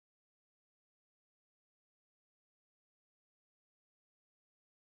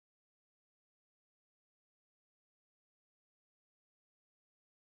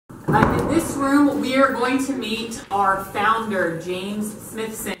In this room, we are going to meet our founder, James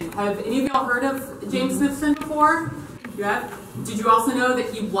Smithson. Have any of y'all heard of James Smithson before? You have? Did you also know that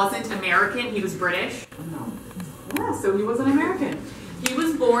he wasn't American, he was British? No. Yeah, so he wasn't American. He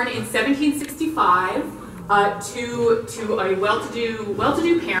was born in 1765 to a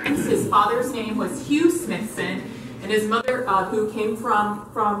well-to-do parents. His father's name was Hugh Smithson, and his mother, who came from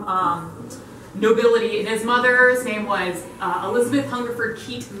nobility, and his mother's name was Elizabeth Hungerford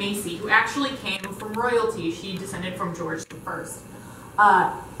Keat Macy, who actually came from royalty. She descended from George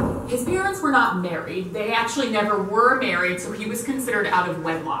I. His parents were not married. They actually never were married, so he was considered out of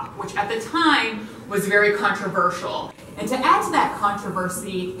wedlock, which at the time was very controversial. And to add to that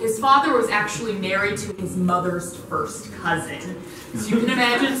controversy, his father was actually married to his mother's first cousin. So you can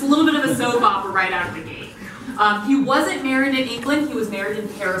imagine it's a little bit of a soap opera right out of the gate. He wasn't married in England, he was married in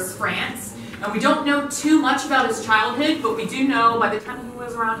Paris, France. And we don't know too much about his childhood, but we do know by the time he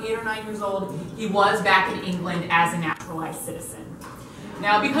was around 8 or 9 years old, he was back in England as a naturalized citizen.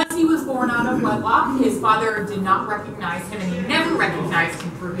 Now, because he was born out of wedlock, his father did not recognize him, and he never recognized him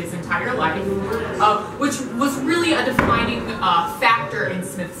through his entire life, which was really a defining factor in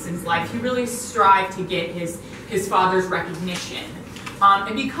Smithson's life. He really strived to get his father's recognition.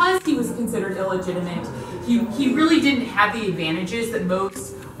 And because he was considered illegitimate, he really didn't have the advantages that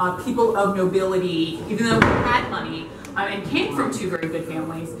most people of nobility, even though he had money and came from two very good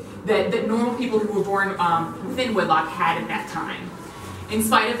families, that normal people who were born within wedlock had at that time. In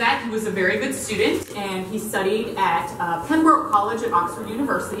spite of that, he was a very good student, and he studied at Pembroke College at Oxford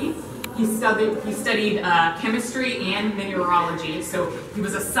University. He studied chemistry and mineralogy, so he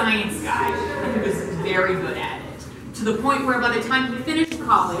was a science guy, and he was very good at it. To the point where by the time he finished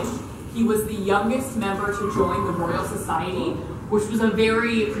college, he was the youngest member to join the Royal Society, which was a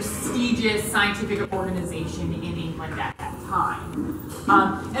very prestigious scientific organization in England at that time.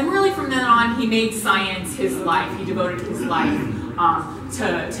 And really from then on, he made science his life. He devoted his life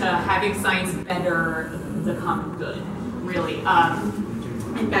to having science better the common good, really,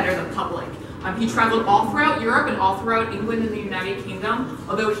 and better the public. He traveled all throughout Europe and all throughout England and the United Kingdom,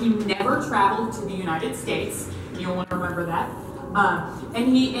 although he never traveled to the United States. You'll want to remember that.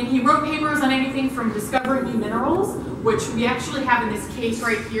 And he wrote papers on anything from discovering new minerals, which we actually have in this case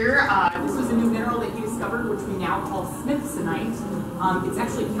right here. This was a new mineral that he discovered, which we now call Smithsonite. It's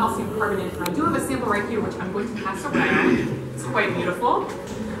actually calcium carbonate, and I do have a sample right here, which I'm going to pass around. It's quite beautiful.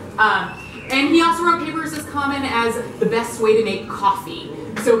 And he also wrote papers as common as the best way to make coffee.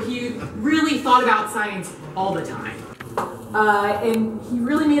 So he really thought about science all the time. And he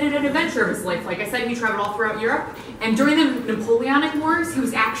really made it an adventure of his life. Like I said, he traveled all throughout Europe. And during the Napoleonic Wars, he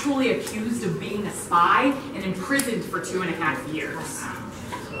was actually accused of being a spy and imprisoned for 2.5 years.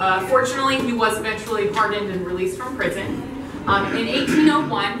 Fortunately, he was eventually pardoned and released from prison. In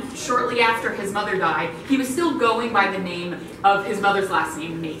 1801, shortly after his mother died, he was still going by the name of his mother's last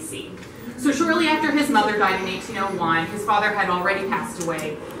name, Macy. So shortly after his mother died in 1801, his father had already passed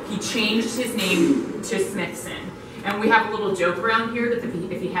away. He changed his name to Smithson. And we have a little joke around here that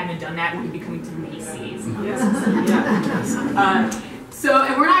if he hadn't done that, we'd be coming to Macy's. And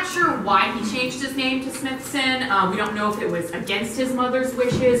we're not sure why he changed his name to Smithson. We don't know if it was against his mother's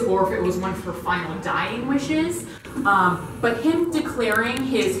wishes or if it was one of her final dying wishes. But him declaring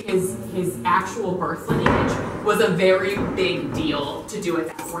his actual birth lineage was a very big deal to do at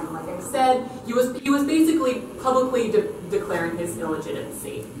that point. Like I said, he was basically publicly declaring his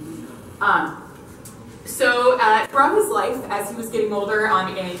illegitimacy. So throughout his life, as he was getting older,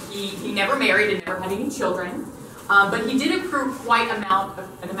 he never married and never had any children, but he did accrue quite an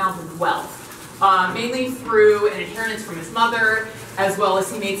amount of wealth, mainly through an inheritance from his mother, as well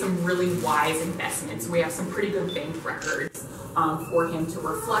as he made some really wise investments. We have some pretty good bank records for him to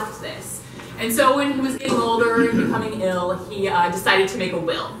reflect this. And so when he was getting older and becoming ill, he decided to make a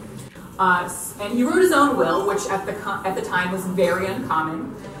will. And he wrote his own will, which at the time was very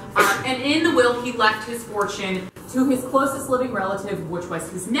uncommon. And in the will, he left his fortune to his closest living relative, which was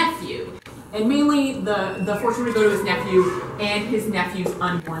his nephew. And mainly, the fortune would go to his nephew and his nephew's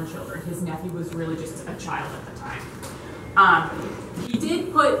unborn children. His nephew was really just a child at the time. He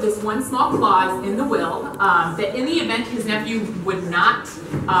did put this one small clause in the will that in the event his nephew would not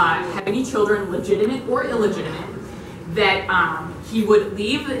have any children, legitimate or illegitimate, that he would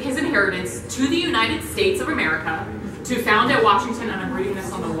leave his inheritance to the United States of America, to found at Washington, and I'm reading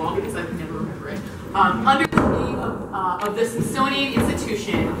this on the wall because I can never remember it, under the name of the Smithsonian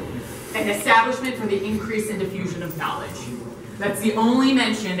Institution, an establishment for the increase and diffusion of knowledge. That's the only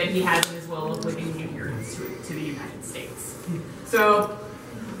mention that he has in his will of leaving the inheritance to the United States. So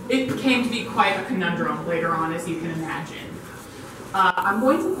it came to be quite a conundrum later on, as you can imagine. I'm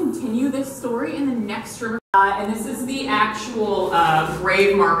going to continue this story in the next room. And this is the actual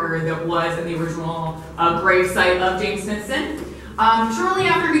grave marker that was in the original grave site of James Smithson. Shortly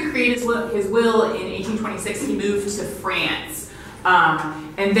after he created his will in 1826, he moved to France.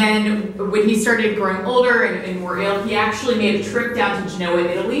 And then when he started growing older and more ill, he actually made a trip down to Genoa,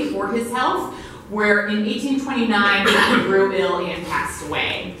 Italy for his health, where in 1829 he grew ill and passed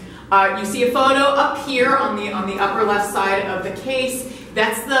away. You see a photo up here on the upper left side of the case.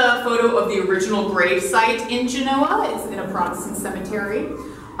 That's the photo of the original grave site in Genoa. It's in a Protestant cemetery.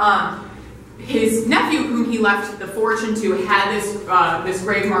 His nephew, whom he left the fortune to, had this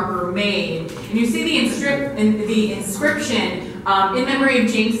grave marker made. And you see the inscription in memory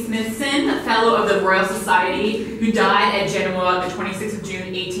of James Smithson, a fellow of the Royal Society, who died at Genoa the 26th of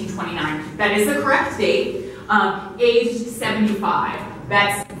June, 1829. That is the correct date, aged 75.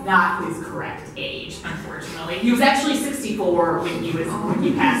 That's not his correct age, unfortunately. He was actually 64 when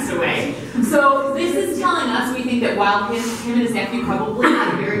he passed away. So this is telling us, we think, that while him and his nephew probably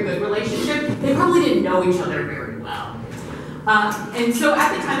had a very good relationship, they probably didn't know each other very well. And so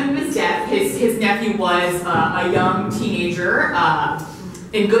at the time of his death, his nephew was a young teenager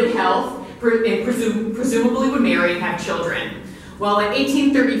in good health, and presumably would marry and have children. Well, in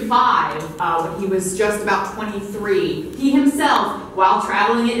 1835, when he was just about 23, he himself, while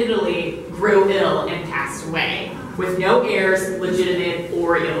traveling in Italy, grew ill and passed away, with no heirs, legitimate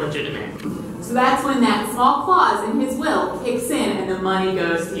or illegitimate. So that's when that small clause in his will kicks in and the money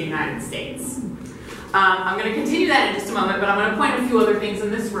goes to the United States. I'm going to continue that in just a moment, but I'm going to point a few other things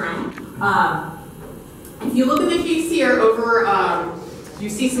in this room. If you look at the case here, you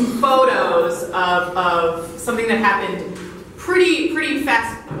see some photos of something that happened pretty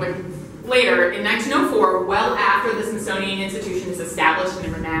fast later, in 1904, well after the Smithsonian Institution is established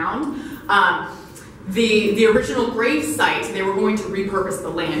and renowned. The original grave site, they were going to repurpose the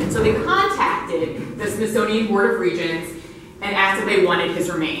land. And so they contacted the Smithsonian Board of Regents and asked if they wanted his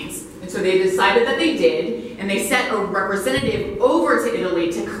remains. And so they decided that they did, and they sent a representative over to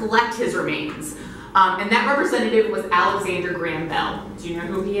Italy to collect his remains. And that representative was Alexander Graham Bell. Do you know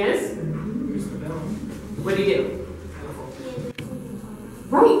who he is? What did he do?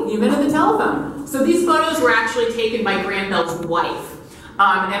 Right, the invented the telephone. So these photos were actually taken by Graham Bell's wife.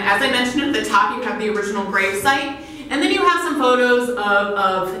 And as I mentioned at the top, you have the original grave site, and then you have some photos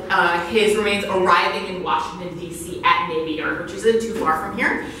of his remains arriving in Washington, D.C. at Navy Yard, which isn't too far from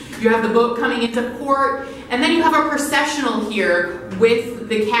here. You have the boat coming into port, and then you have a processional here with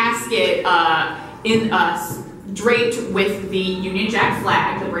the casket draped with the Union Jack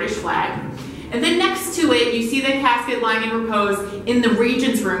flag, the British flag. And then next to it, you see the casket lying in repose in the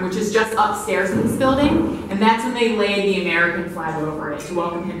Regent's Room, which is just upstairs in this building. And that's when they laid the American flag over it to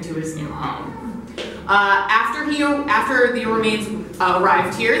welcome him to his new home. After the remains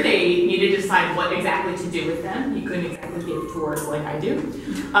arrived here, they needed to decide what exactly to do with them. You couldn't exactly give tours like I do.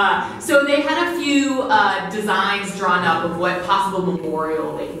 So they had a few designs drawn up of what possible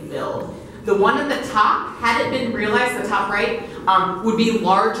memorial they could build. The one at the top, had it been realized, the top right, would be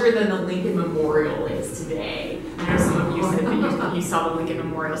larger than the Lincoln Memorial is today. I know some of you said that you saw the Lincoln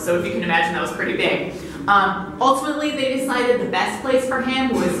Memorial, so if you can imagine, that was pretty big. Ultimately, they decided the best place for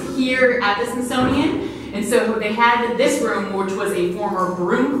him was here at the Smithsonian, and so they had this room, which was a former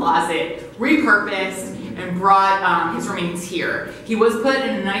broom closet, repurposed and brought his remains here. He was put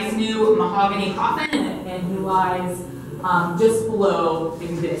in a nice new mahogany coffin, and he lies just below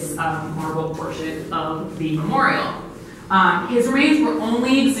in this marble portion of the memorial. His remains were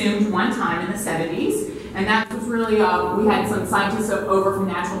only exhumed one time in the 70s, and that was really, we had some scientists over from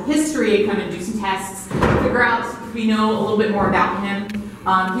natural history kind of do some tests to figure out if we know a little bit more about him.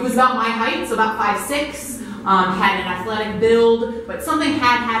 He was about my height, so about 5'6", had an athletic build, but something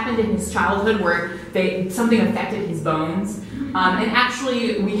had happened in his childhood where something affected his bones. And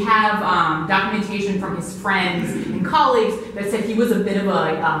actually, we have documentation from his friends and colleagues that said he was a bit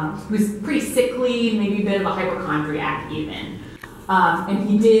of he was pretty sickly, maybe a bit of a hypochondriac even. And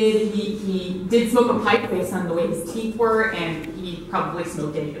he did smoke a pipe based on the way his teeth were, and he probably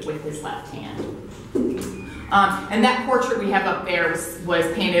smoked it with his left hand. And that portrait we have up there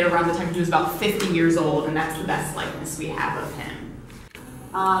was painted around the time he was about 50 years old, and that's the best likeness we have of him.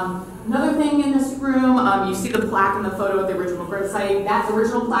 Another thing in this room, you see the plaque in the photo of the original grave site. That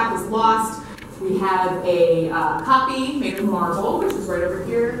original plaque is lost. We have a copy made of marble, which is right over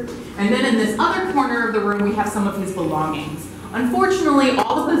here. And then in this other corner of the room, we have some of his belongings. Unfortunately,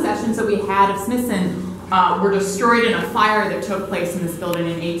 all the possessions that we had of Smithson were destroyed in a fire that took place in this building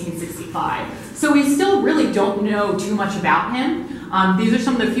in 1865. So we still really don't know too much about him. These are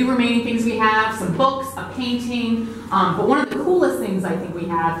some of the few remaining things we have, some books, a painting, but one of the coolest things I think we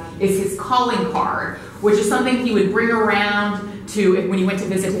have is his calling card, which is something he would bring around to, when he went to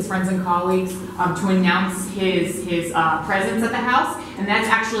visit his friends and colleagues, to announce his presence at the house, and that's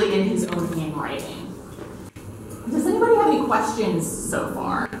actually in his own handwriting. Does anybody have any questions so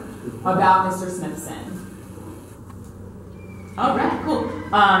far about Mr. Smithson? All right, cool.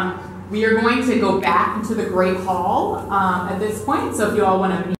 We are going to go back into the Great Hall at this point, so if you all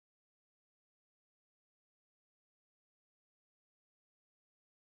want to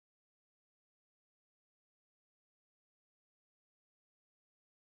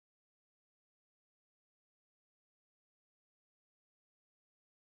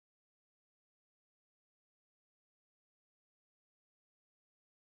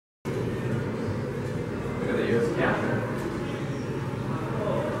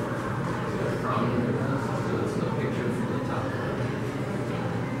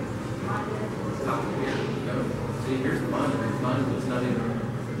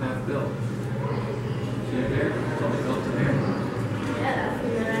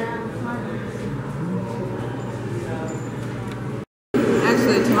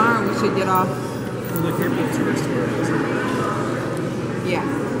tomorrow we should get off. Yeah.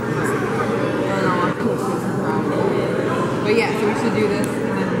 I don't know. But yeah, so we should do this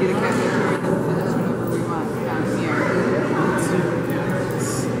and then do the cafe tour.